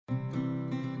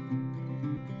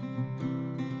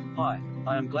Hi,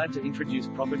 I am glad to introduce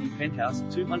property Penthouse,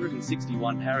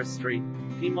 261 Harris Street,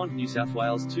 Pyrmont, New South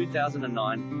Wales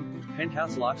 2009.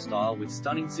 Penthouse lifestyle with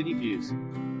stunning city views.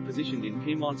 Positioned in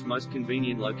Pyrmont's most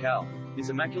convenient locale, this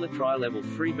immaculate tri-level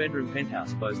 3-bedroom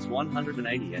penthouse boasts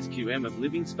 180 sqm of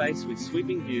living space with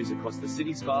sweeping views across the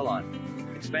city skyline.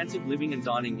 Expansive living and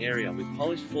dining area with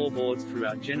polished floorboards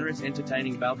throughout, generous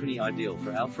entertaining balcony ideal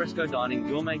for alfresco dining,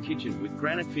 gourmet kitchen with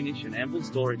granite finish and ample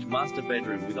storage, master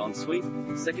bedroom with ensuite,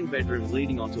 second bedroom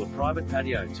leading onto a private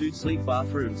patio, 2 sleek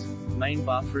bathrooms, main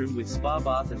bathroom with spa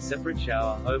bath and separate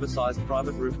shower, oversized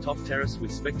private rooftop terrace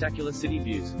with spectacular city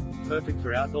views, perfect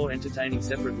for outdoor entertaining,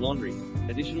 separate laundry,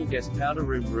 additional guest powder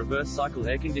room, reverse cycle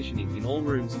air conditioning in all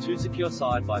rooms, 2 secure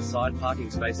side-by-side parking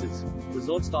spaces,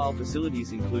 resort-style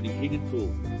facilities including heated pool,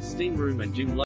 steam room and gym.